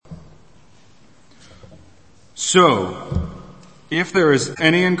So, if there is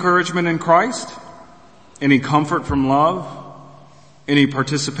any encouragement in Christ, any comfort from love, any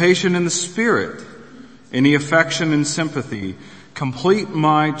participation in the Spirit, any affection and sympathy, complete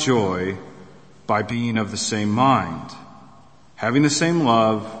my joy by being of the same mind, having the same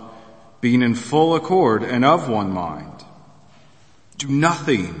love, being in full accord and of one mind. Do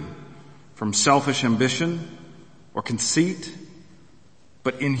nothing from selfish ambition or conceit,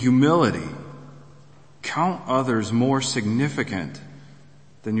 but in humility count others more significant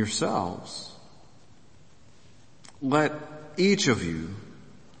than yourselves. Let each of you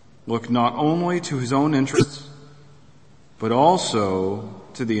look not only to his own interests, but also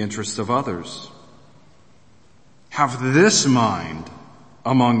to the interests of others. Have this mind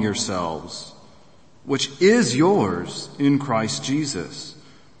among yourselves, which is yours in Christ Jesus,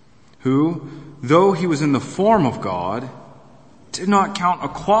 who, though he was in the form of God, did not count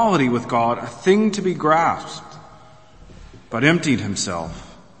equality with God a thing to be grasped, but emptied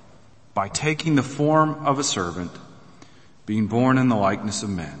himself by taking the form of a servant, being born in the likeness of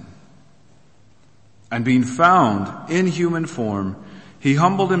men. And being found in human form, he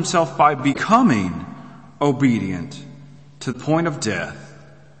humbled himself by becoming obedient to the point of death,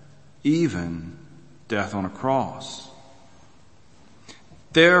 even death on a cross.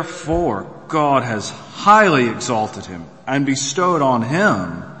 Therefore, God has highly exalted him and bestowed on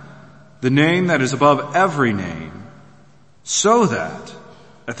him the name that is above every name, so that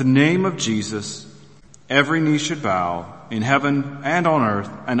at the name of Jesus every knee should bow in heaven and on earth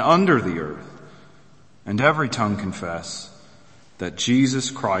and under the earth, and every tongue confess that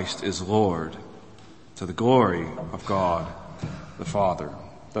Jesus Christ is Lord, to the glory of God the Father.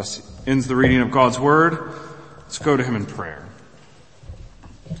 Thus ends the reading of God's Word. Let's go to him in prayer.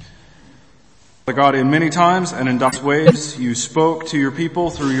 God, in many times and in diverse ways you spoke to your people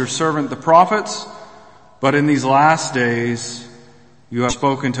through your servant the prophets, but in these last days you have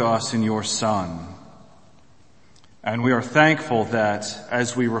spoken to us in your Son. And we are thankful that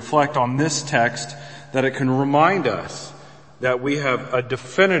as we reflect on this text, that it can remind us that we have a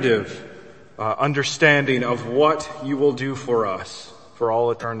definitive understanding of what you will do for us for all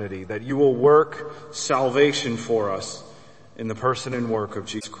eternity, that you will work salvation for us in the person and work of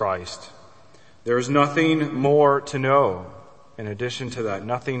Jesus Christ. There is nothing more to know in addition to that,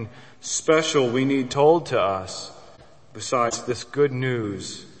 nothing special we need told to us besides this good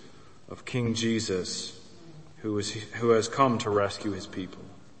news of King Jesus, who has come to rescue his people.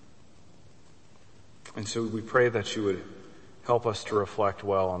 And so we pray that you would help us to reflect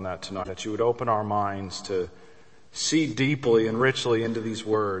well on that tonight, that you would open our minds to see deeply and richly into these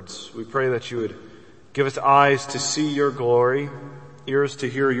words. We pray that you would give us eyes to see your glory, ears to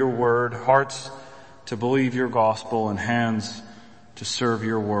hear your word, hearts to believe your gospel, and hands to serve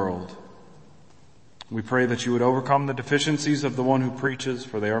your world. We pray that you would overcome the deficiencies of the one who preaches,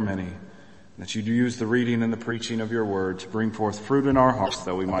 for they are many, and that you do use the reading and the preaching of your word to bring forth fruit in our hearts,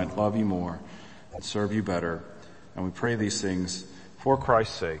 that we might love you more and serve you better. And we pray these things for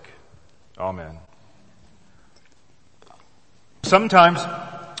Christ's sake. Amen. Sometimes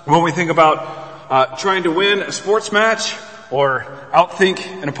when we think about trying to win a sports match or outthink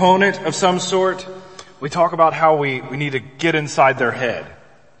an opponent of some sort, we talk about how we need to get inside their head.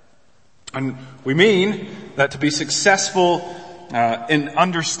 And we mean that to be successful in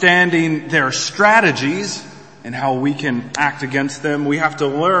understanding their strategies and how we can act against them, we have to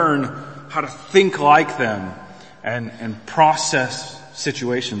learn how to think like them and process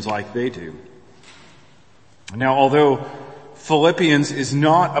situations like they do. Now, although Philippians is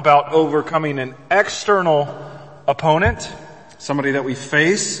not about overcoming an external opponent, somebody that we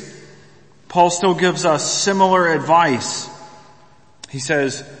face, Paul still gives us similar advice. He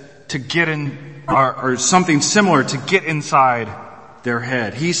says to get in, or something similar, to get inside their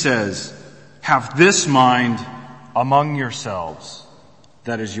head. He says, have this mind among yourselves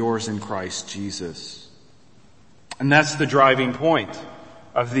that is yours in Christ Jesus. And that's the driving point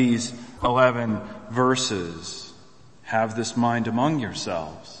of these 11 verses. Have this mind among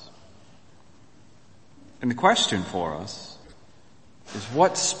yourselves. And the question for us is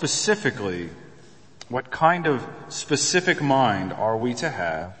what kind of specific mind are we to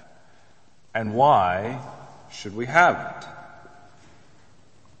have, and why should we have it?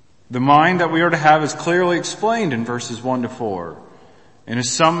 The mind that we are to have is clearly explained in verses 1 to 4 and is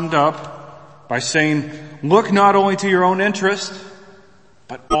summed up by saying, look not only to your own interest,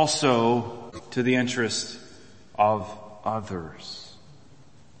 but also to the interest of others.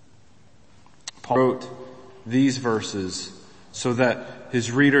 Paul wrote these verses so that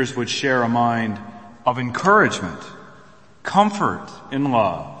his readers would share a mind of encouragement, comfort in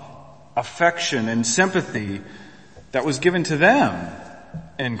love, affection and sympathy that was given to them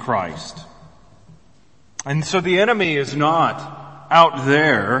in Christ. And so the enemy is not out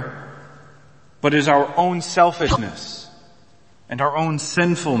there, but is our own selfishness and our own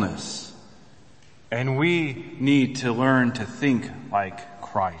sinfulness. And we need to learn to think like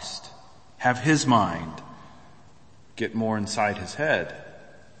Christ, have his mind, get more inside his head,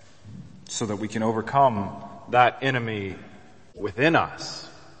 so that we can overcome that enemy within us.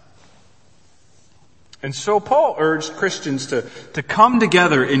 And so Paul urged Christians to come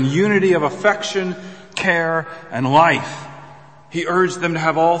together in unity of affection, care, and life. He urged them to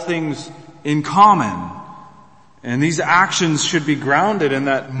have all things in common. And these actions should be grounded in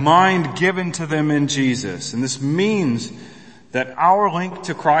that mind given to them in Jesus. And this means that our link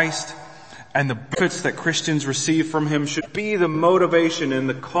to Christ and the benefits that Christians receive from him should be the motivation and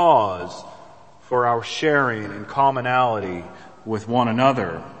the cause for our sharing and commonality with one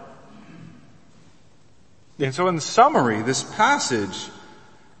another. And so in summary, this passage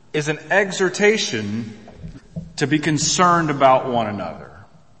is an exhortation to be concerned about one another.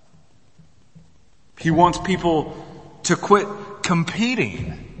 He wants people to quit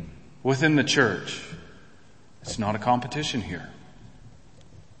competing within the church. It's not a competition here.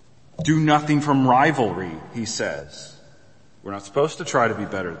 Do nothing from rivalry, he says. We're not supposed to try to be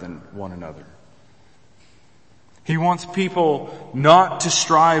better than one another. He wants people not to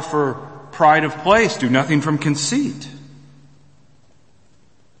strive for pride of place. Do nothing from conceit.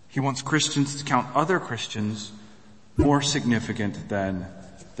 He wants Christians to count other Christians more significant than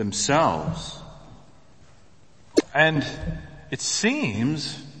themselves. And it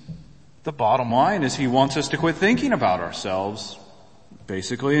seems the bottom line is he wants us to quit thinking about ourselves,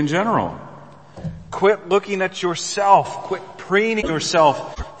 basically in general. Quit looking at yourself. Quit preening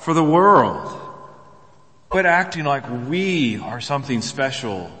yourself for the world. Quit acting like we are something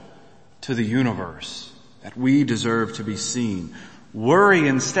special to the universe, that we deserve to be seen. Worry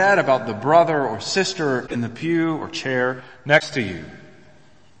instead about the brother or sister in the pew or chair next to you.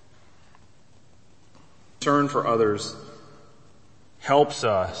 Concern for others helps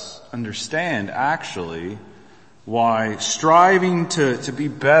us understand actually why striving to be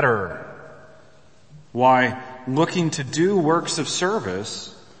better, why looking to do works of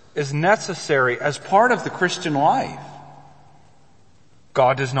service is necessary as part of the Christian life.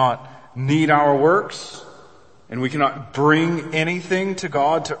 God does not need our works, and we cannot bring anything to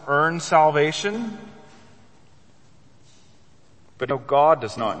God to earn salvation. But no, God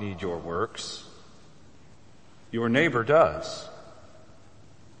does not need your works. Your neighbor does.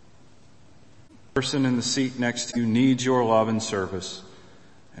 The person in the seat next to you needs your love and service,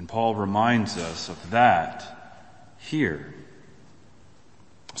 and Paul reminds us of that here.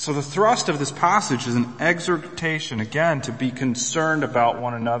 So the thrust of this passage is an exhortation, again, to be concerned about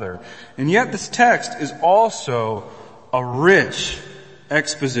one another. And yet this text is also a rich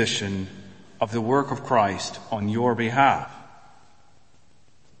exposition of the work of Christ on your behalf.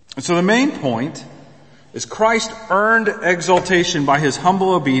 And so the main point is Christ earned exaltation by his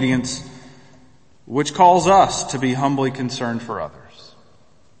humble obedience, which calls us to be humbly concerned for others.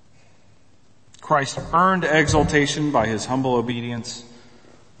 Christ earned exaltation by his humble obedience,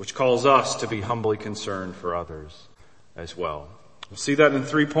 which calls us to be humbly concerned for others as well. We'll see that in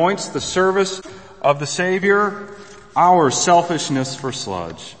 3 points: the service of the Savior, our selfishness for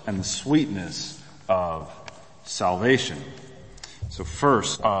sludge, and the sweetness of salvation. So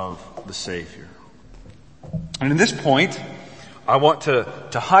first, of the Savior. And in this point, I want to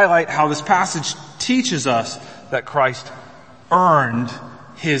highlight how this passage teaches us that Christ earned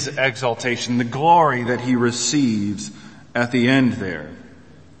his exaltation, the glory that he receives at the end there.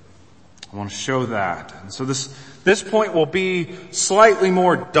 I want to show that. And so this point will be slightly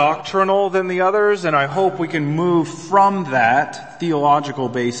more doctrinal than the others, and I hope we can move from that theological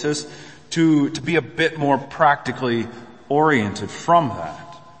basis to be a bit more practically oriented from that.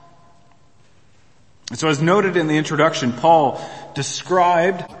 And so as noted in the introduction, Paul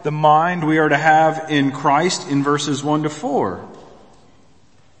described the mind we are to have in Christ in verses 1 to 4.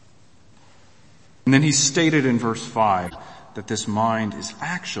 And then he stated in verse 5 that this mind is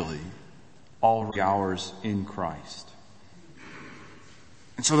actually already ours in Christ.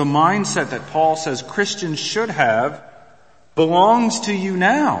 And so the mindset that Paul says Christians should have belongs to you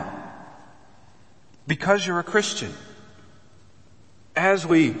now because you're a Christian. As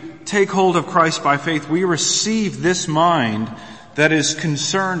we take hold of Christ by faith, we receive this mind that is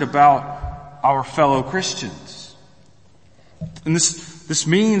concerned about our fellow Christians. And this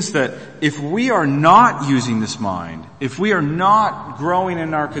means that if we are not using this mind, if we are not growing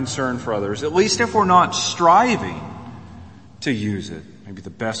in our concern for others, at least if we're not striving to use it, maybe the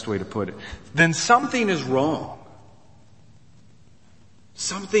best way to put it, then something is wrong.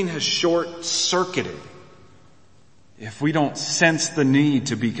 Something has short-circuited if we don't sense the need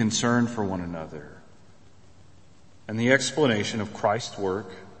to be concerned for one another. And the explanation of Christ's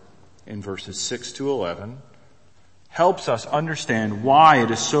work in verses 6 to 11 helps us understand why it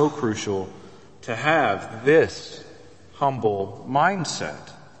is so crucial to have this humble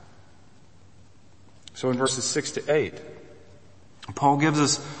mindset. So in verses 6 to 8, Paul gives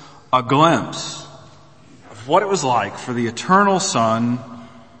us a glimpse of what it was like for the eternal Son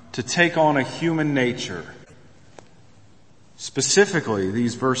to take on a human nature. Specifically,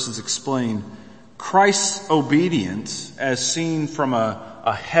 these verses explain Christ's obedience as seen from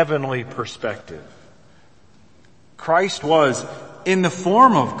a heavenly perspective. Christ was in the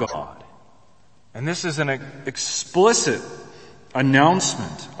form of God. And this is an explicit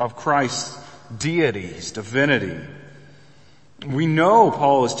announcement of Christ's deity, his divinity. We know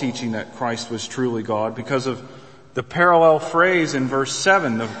Paul is teaching that Christ was truly God because of the parallel phrase in verse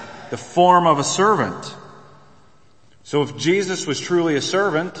 7, the form of a servant. So if Jesus was truly a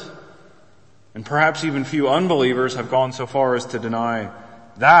servant, and perhaps even few unbelievers have gone so far as to deny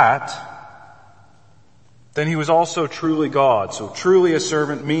that, then he was also truly God. So truly a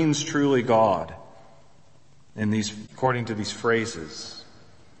servant means truly God according to these phrases.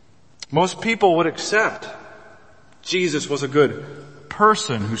 Most people would accept Jesus was a good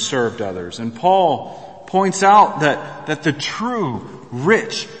person who served others. And Paul points out that the true,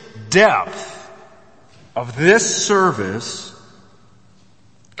 rich depth of this service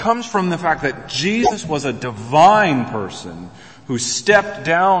comes from the fact that Jesus was a divine person who stepped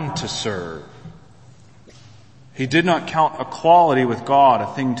down to serve. He did not count equality with God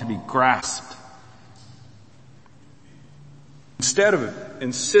a thing to be grasped. Instead of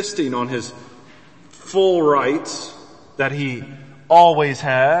insisting on his full rights that he always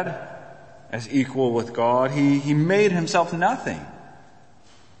had as equal with God, he made himself nothing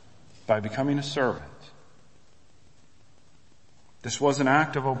by becoming a servant. This was an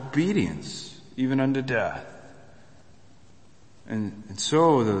act of obedience, even unto death. And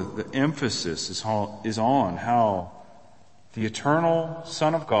so the emphasis is on how the eternal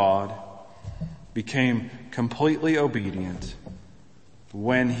Son of God became completely obedient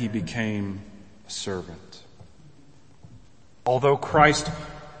when he became a servant. Although Christ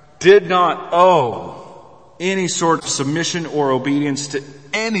did not owe any sort of submission or obedience to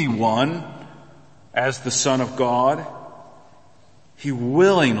anyone as the Son of God, he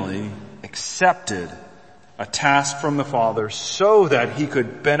willingly accepted a task from the Father so that he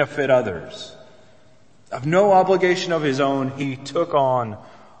could benefit others. Of no obligation of his own, he took on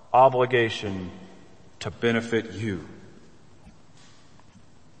obligation to benefit you.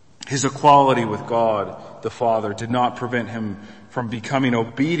 His equality with God the Father did not prevent him from becoming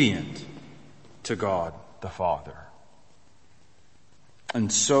obedient to God the Father.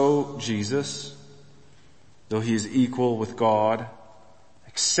 And so Jesus, though he is equal with God,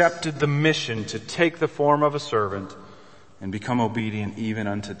 accepted the mission to take the form of a servant and become obedient even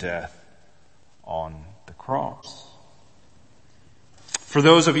unto death on the cross. For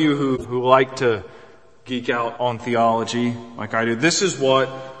those of you who like to geek out on theology like I do, this is what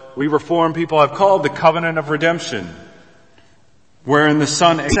we Reformed people have called the covenant of redemption, wherein the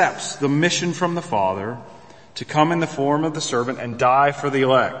Son accepts the mission from the Father to come in the form of the servant and die for the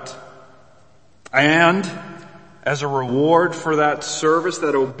elect. And as a reward for that service,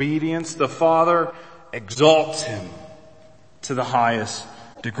 that obedience, the Father exalts him to the highest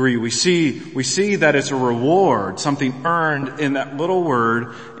degree. We see that it's a reward, something earned in that little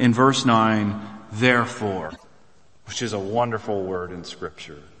word in verse 9, therefore, which is a wonderful word in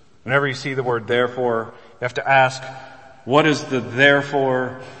Scripture. Whenever you see the word therefore, you have to ask, what is the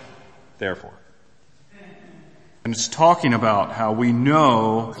therefore? Therefore. And it's talking about how we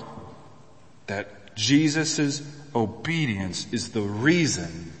know that Jesus' obedience is the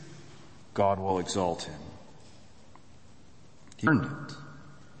reason God will exalt him. He earned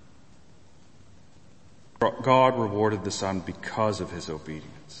it. God rewarded the Son because of his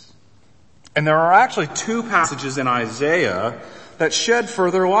obedience. And there are actually two passages in Isaiah that shed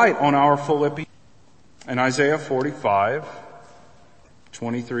further light on our Philippians. In Isaiah 45,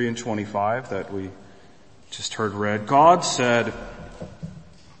 23 and 25 that we just heard read, God said,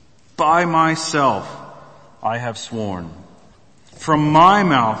 by myself I have sworn. From my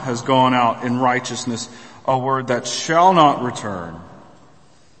mouth has gone out in righteousness a word that shall not return.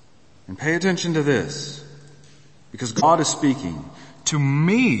 And pay attention to this, because God is speaking. To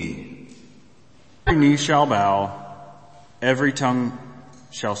me, every knee shall bow, every tongue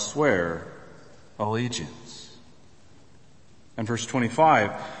shall swear allegiance. And verse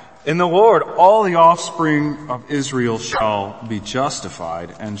 25, in the Lord all the offspring of Israel shall be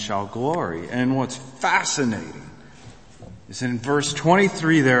justified and shall glory. And what's fascinating is in verse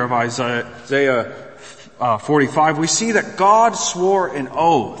 23 there of Isaiah 45, we see that God swore an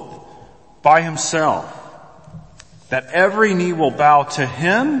oath by himself that every knee will bow to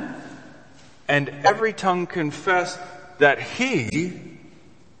him and every tongue confess that he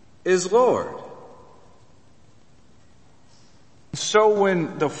is Lord. So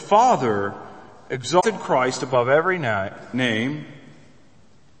when the Father exalted Christ above every name,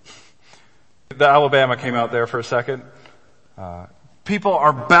 the Alabama came out there for a second. People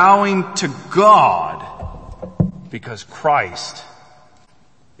are bowing to God because Christ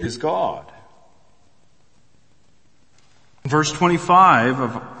is God. Verse 25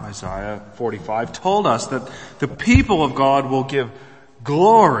 of Isaiah 45 told us that the people of God will give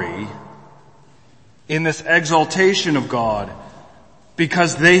glory in this exaltation of God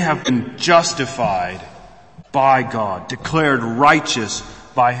because they have been justified by God, declared righteous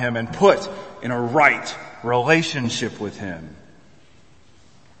by him, and put in a right relationship with him.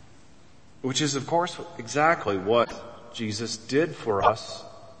 Which is, of course, exactly what Jesus did for us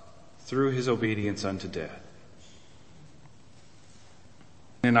through his obedience unto death.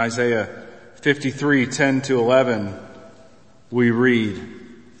 In Isaiah 53:10-11, we read,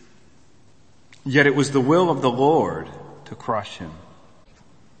 "Yet it was the will of the Lord to crush him.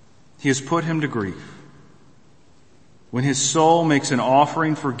 He has put him to grief. When his soul makes an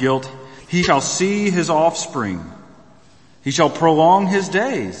offering for guilt, he shall see his offspring. He shall prolong his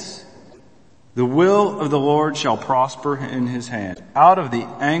days. The will of the Lord shall prosper in his hand. Out of the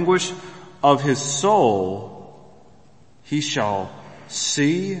anguish of his soul, he shall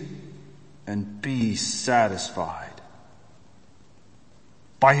see and be satisfied.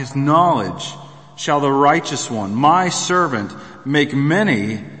 By his knowledge shall the righteous one, my servant, make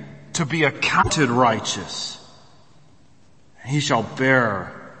many to be accounted righteous. He shall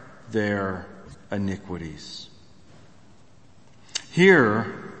bear their iniquities." Here,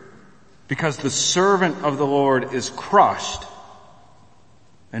 because the servant of the Lord is crushed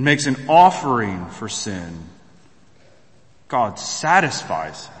and makes an offering for sin, God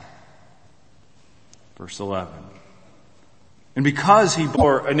satisfies him. Verse 11. And because he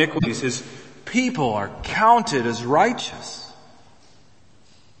bore iniquities, his people are counted as righteous.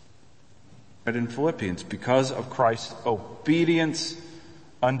 But in Philippians, because of Christ's obedience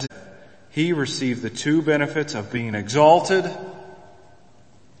unto death, he received the two benefits of being exalted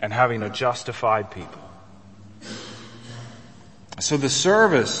and having a justified people. So the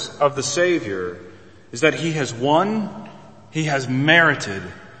service of the Savior is that he has won, he has merited,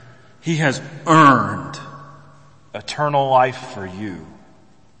 he has earned eternal life for you,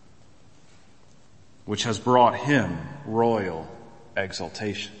 which has brought him royal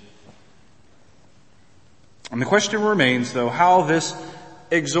exaltation. And the question remains, though, how this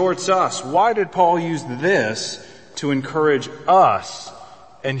exhorts us. Why did Paul use this to encourage us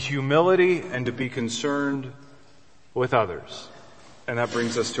in humility and to be concerned with others? And that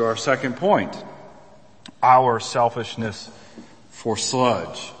brings us to our second point, our selfishness for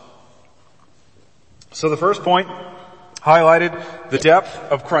sludge. So the first point highlighted the depth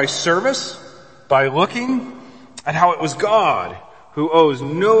of Christ's service by looking at how it was God who owes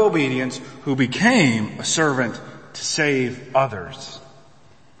no obedience, who became a servant to save others.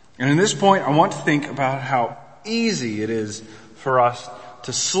 And in this point, I want to think about how easy it is for us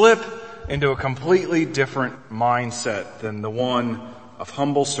to slip into a completely different mindset than the one of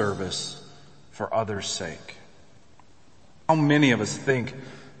humble service for others' sake. How many of us think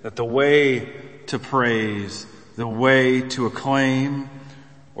that the way to praise, the way to acclaim,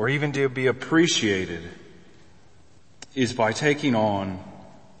 or even to be appreciated is by taking on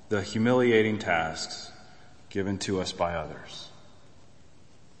the humiliating tasks given to us by others?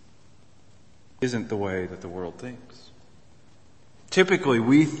 Isn't the way that the world thinks. Typically,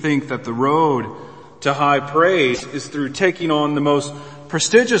 we think that the road to high praise is through taking on the most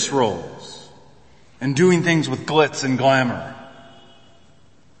prestigious roles and doing things with glitz and glamour.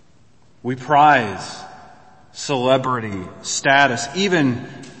 We prize celebrity status, even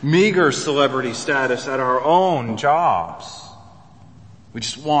meager celebrity status at our own jobs. We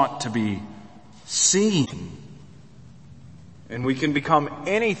just want to be seen. And we can become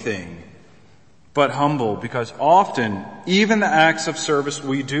anything but humble, because often even the acts of service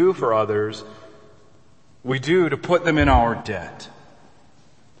we do for others, we do to put them in our debt,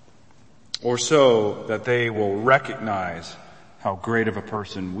 or so that they will recognize how great of a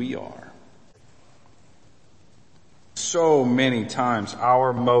person we are. So many times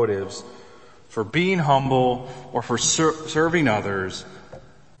our motives for being humble, or for serving others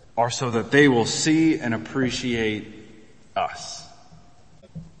are so that they will see and appreciate us.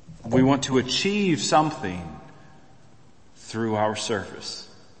 We want to achieve something through our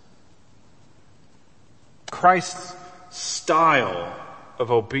service. Christ's style of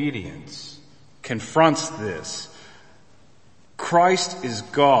obedience confronts this. Christ is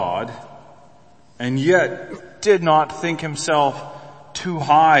God, and yet did not think himself too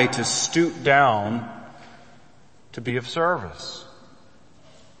high to stoop down to be of service.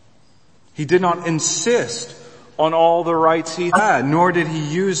 He did not insist on all the rights he had, nor did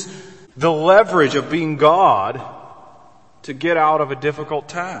he use the leverage of being God to get out of a difficult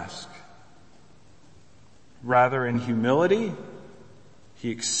task. Rather, in humility,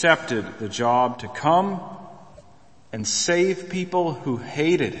 he accepted the job to come and save people who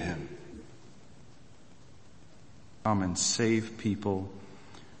hated him. Come and save people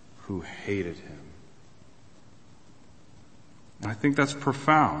who hated him. And I think that's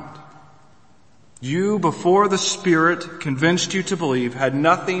profound. You, before the Spirit convinced you to believe, had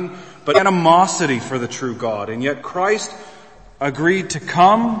nothing but animosity for the true God, and yet Christ agreed to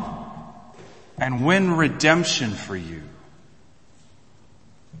come and win redemption for you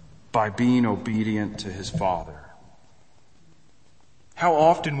by being obedient to his Father. How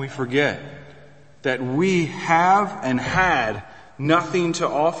often we forget that we have and had nothing to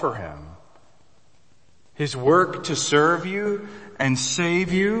offer him. His work to serve you and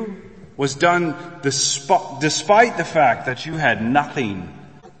save you was done despite the fact that you had nothing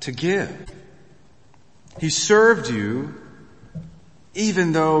to give. He served you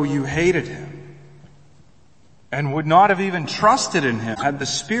even though you hated him and would not have even trusted in him had the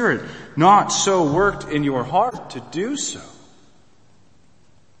Spirit not so worked in your heart to do so.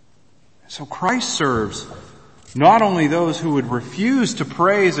 So Christ serves not only those who would refuse to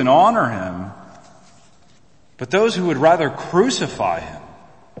praise and honor him, but those who would rather crucify him.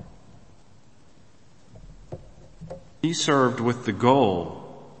 He served with the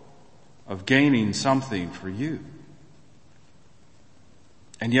goal of gaining something for you.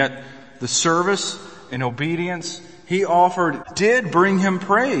 And yet the service and obedience he offered did bring him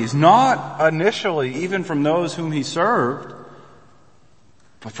praise, not initially even from those whom he served,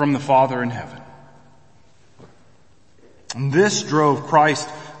 but from the Father in heaven. And this drove Christ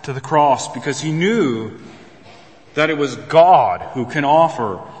to the cross because he knew that it was God who can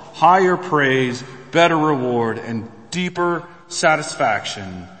offer higher praise, better reward, and deeper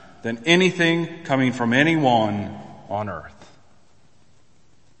satisfaction than anything coming from anyone on earth.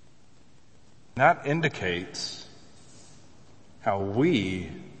 That indicates how we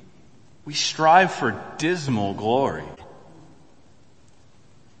strive for dismal glory,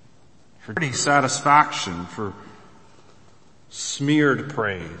 for dirty satisfaction, for smeared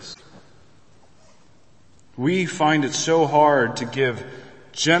praise. We find it so hard to give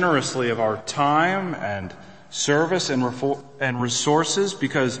generously of our time and service and resources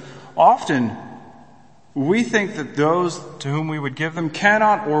because often we think that those to whom we would give them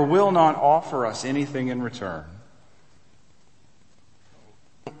cannot or will not offer us anything in return.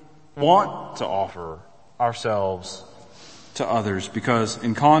 We want to offer ourselves to others because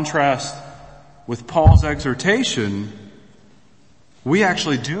in contrast with Paul's exhortation, we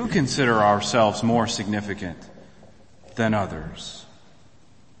actually do consider ourselves more significant than others.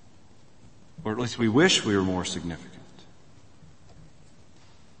 Or at least we wish we were more significant.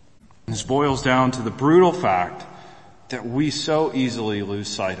 This boils down to the brutal fact that we so easily lose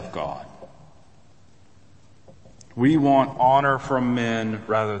sight of God. We want honor from men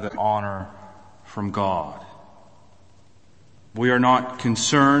rather than honor from God. We are not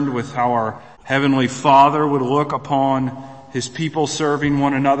concerned with how our Heavenly Father would look upon his people serving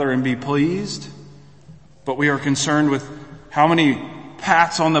one another and be pleased, but we are concerned with how many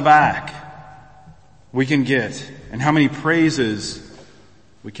pats on the back we can get and how many praises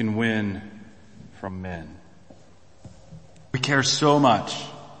we can win from men. We care so much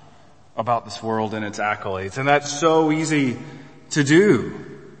about this world and its accolades, and that's so easy to do.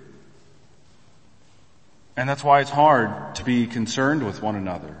 And that's why it's hard to be concerned with one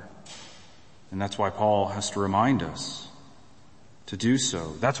another. And that's why Paul has to remind us to do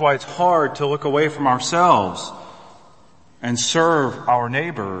so. That's why it's hard to look away from ourselves and serve our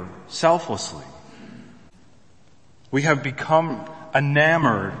neighbor selflessly. We have become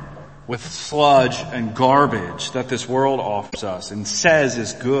enamored with sludge and garbage that this world offers us and says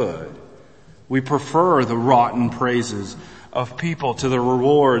is good. We prefer the rotten praises of people to the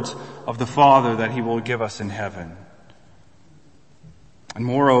rewards of the Father that he will give us in heaven. And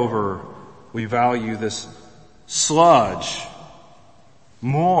moreover, we value this sludge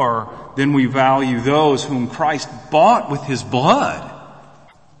more than we value those whom Christ bought with his blood.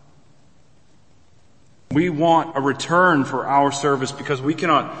 We want a return for our service because we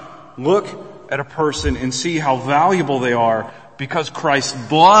cannot look at a person and see how valuable they are because Christ's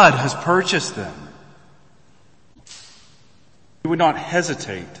blood has purchased them. We would not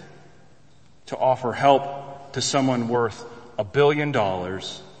hesitate to offer help to someone worth $1 billion,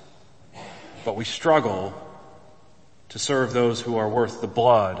 but we struggle to serve those who are worth the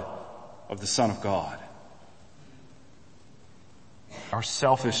blood of the Son of God. Our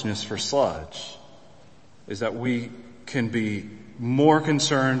selfishness for sludge is that we can be more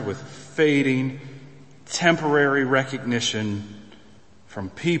concerned with fading, temporary recognition from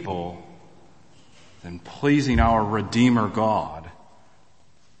people than pleasing our Redeemer God,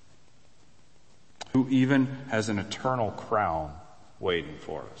 who even has an eternal crown waiting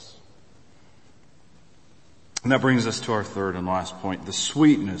for us. And that brings us to our third and last point, the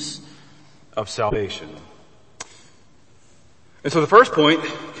sweetness of salvation. And so the first point,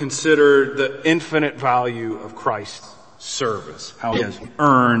 consider the infinite value of Christ's service, how he has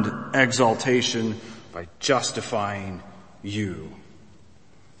earned exaltation by justifying you.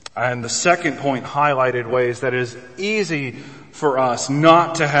 And the second point highlighted ways that it is easy for us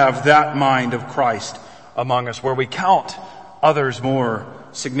not to have that mind of Christ among us, where we count others more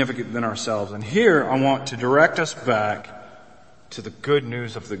significant than ourselves. And here I want to direct us back to the good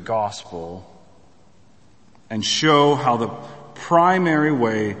news of the gospel and show how the primary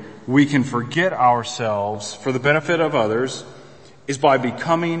way we can forget ourselves for the benefit of others is by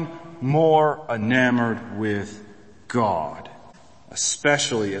becoming more enamored with God,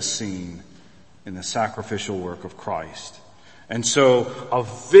 especially as seen in the sacrificial work of Christ. And so a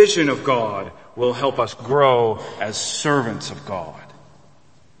vision of God will help us grow as servants of God.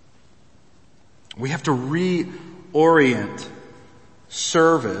 We have to reorient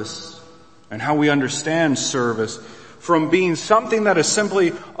service and how we understand service from being something that is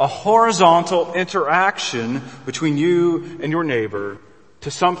simply a horizontal interaction between you and your neighbor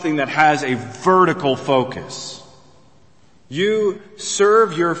to something that has a vertical focus. You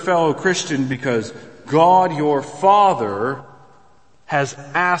serve your fellow Christian because God, your Father, has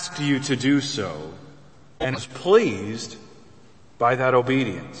asked you to do so and is pleased by that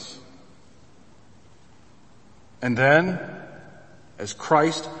obedience. And then, as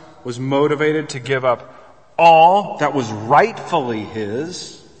Christ was motivated to give up all that was rightfully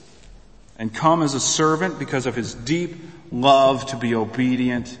his and come as a servant because of his deep love to be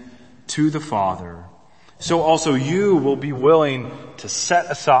obedient to the Father, so also you will be willing to set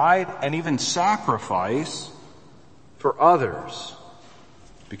aside and even sacrifice for others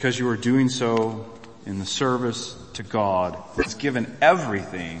because you are doing so in the service to God who has given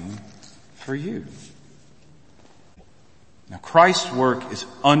everything for you. Now, Christ's work is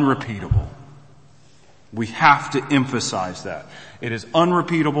unrepeatable. We have to emphasize that. It is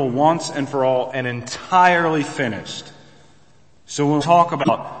unrepeatable once and for all and entirely finished. So when we talk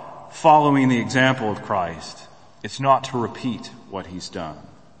about following the example of Christ, it's not to repeat what he's done.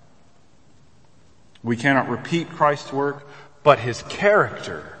 We cannot repeat Christ's work, but his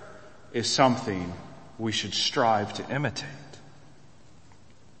character is something we should strive to imitate.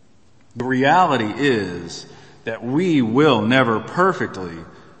 The reality is that we will never perfectly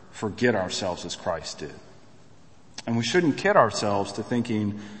forget ourselves as Christ did. And we shouldn't kid ourselves to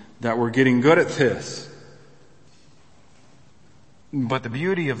thinking that we're getting good at this. But the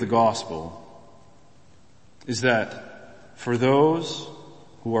beauty of the gospel is that for those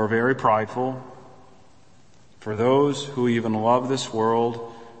who are very prideful, for those who even love this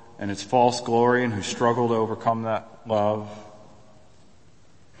world and its false glory and who struggle to overcome that love,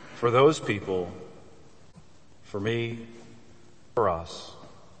 for those people, for me, for us,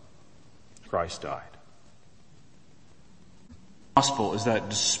 Christ died. The gospel is that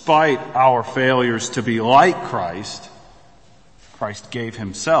despite our failures to be like Christ, Christ gave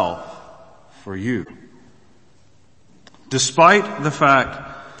himself for you. Despite the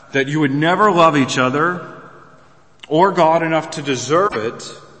fact that you would never love each other or God enough to deserve it,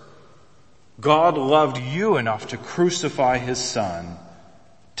 God loved you enough to crucify his Son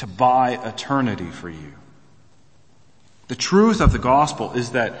to buy eternity for you. The truth of the gospel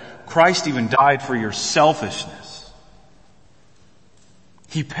is that Christ even died for your selfishness.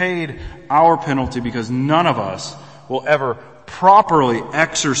 He paid our penalty because none of us will ever properly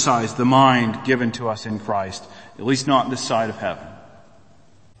exercise the mind given to us in Christ, at least not this side of heaven.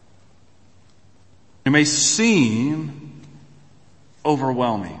 It may seem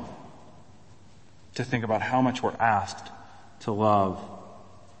overwhelming to think about how much we're asked to love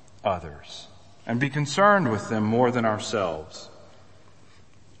others and be concerned with them more than ourselves.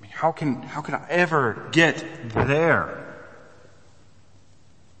 How can I ever get there?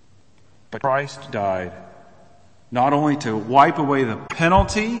 But Christ died not only to wipe away the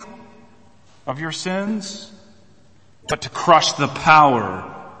penalty of your sins, but to crush the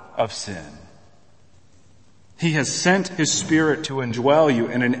power of sin. He has sent His Spirit to indwell you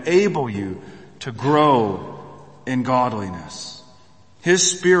and enable you to grow in godliness. His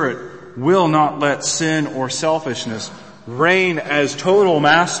Spirit will not let sin or selfishness reign as total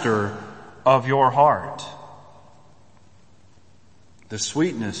master of your heart. The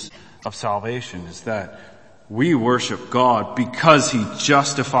sweetness of salvation is that we worship God because He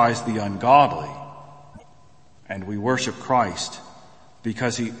justifies the ungodly, and we worship Christ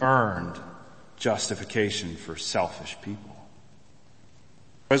because He earned justification for selfish people.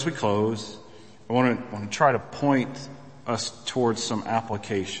 As we close, I want to try to point us towards some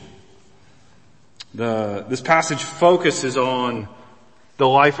application. This passage focuses on the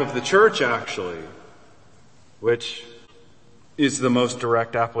life of the church, actually, which is the most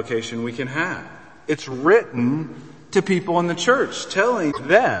direct application we can have. It's written to people in the church, telling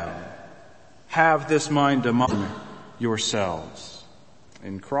them, have this mind among yourselves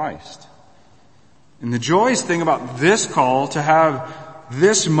in Christ. And the joyous thing about this call to have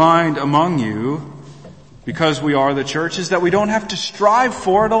this mind among you, because we are the church, is that we don't have to strive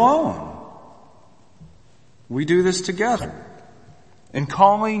for it alone. We do this together. In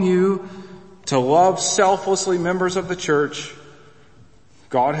calling you to love selflessly members of the church,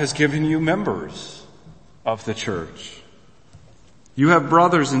 God has given you members of the church. You have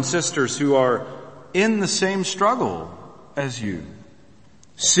brothers and sisters who are in the same struggle as you,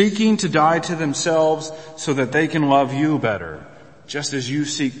 seeking to die to themselves so that they can love you better, just as you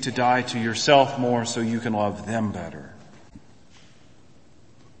seek to die to yourself more so you can love them better.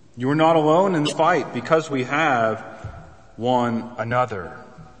 You are not alone in the fight because we have one another.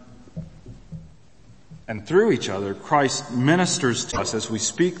 And through each other, Christ ministers to us as we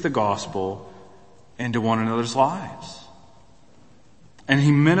speak the gospel into one another's lives. And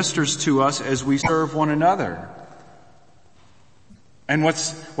He ministers to us as we serve one another. And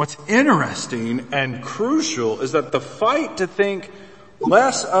what's interesting and crucial is that the fight to think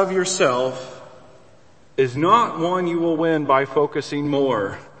less of yourself is not one you will win by focusing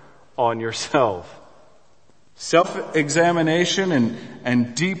more on yourself. Self-examination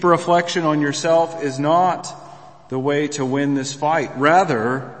and deep reflection on yourself is not the way to win this fight.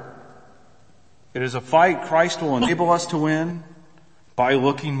 Rather, it is a fight Christ will enable us to win by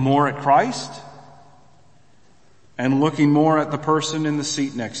looking more at Christ and looking more at the person in the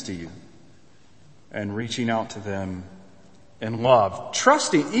seat next to you and reaching out to them in love,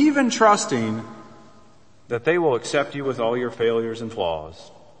 even trusting that they will accept you with all your failures and flaws.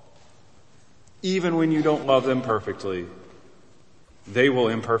 Even when you don't love them perfectly, they will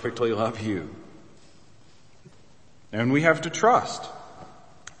imperfectly love you. And we have to trust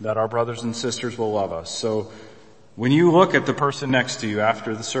that our brothers and sisters will love us. So when you look at the person next to you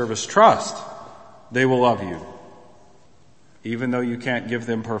after the service, trust they will love you, even though you can't give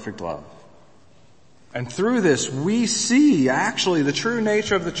them perfect love. And through this, we see actually the true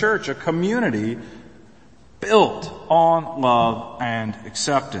nature of the church, a community built on love and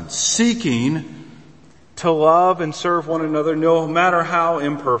acceptance, seeking to love and serve one another no matter how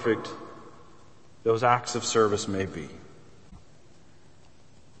imperfect those acts of service may be.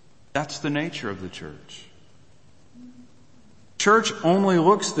 That's the nature of the church. Church only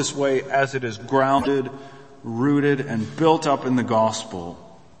looks this way as it is grounded, rooted, and built up in the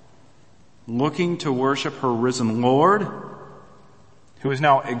gospel, looking to worship her risen Lord, who is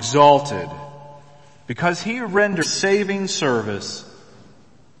now exalted because He rendered saving service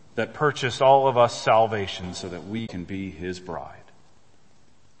that purchased all of us salvation so that we can be His bride.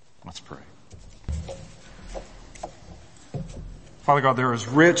 Let's pray. Father God, there is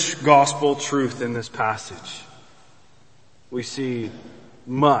rich gospel truth in this passage. We see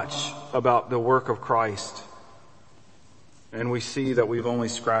much about the work of Christ, and we see that we've only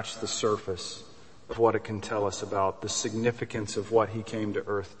scratched the surface of what it can tell us about the significance of what He came to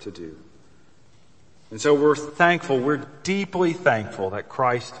earth to do. And so we're deeply thankful that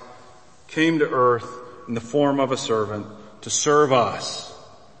Christ came to earth in the form of a servant to serve us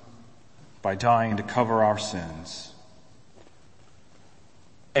by dying to cover our sins.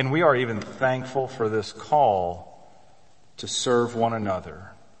 And we are even thankful for this call to serve one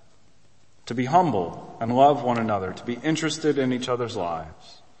another, to be humble and love one another, to be interested in each other's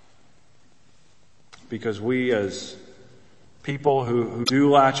lives. Because we as people who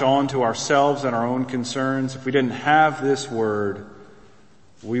do latch on to ourselves and our own concerns, if we didn't have this word,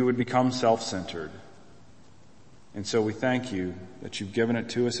 we would become self-centered. And so we thank you that you've given it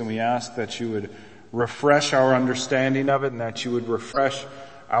to us, and we ask that you would refresh our understanding of it and that you would refresh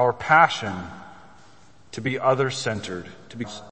our passion to be other-centered, to be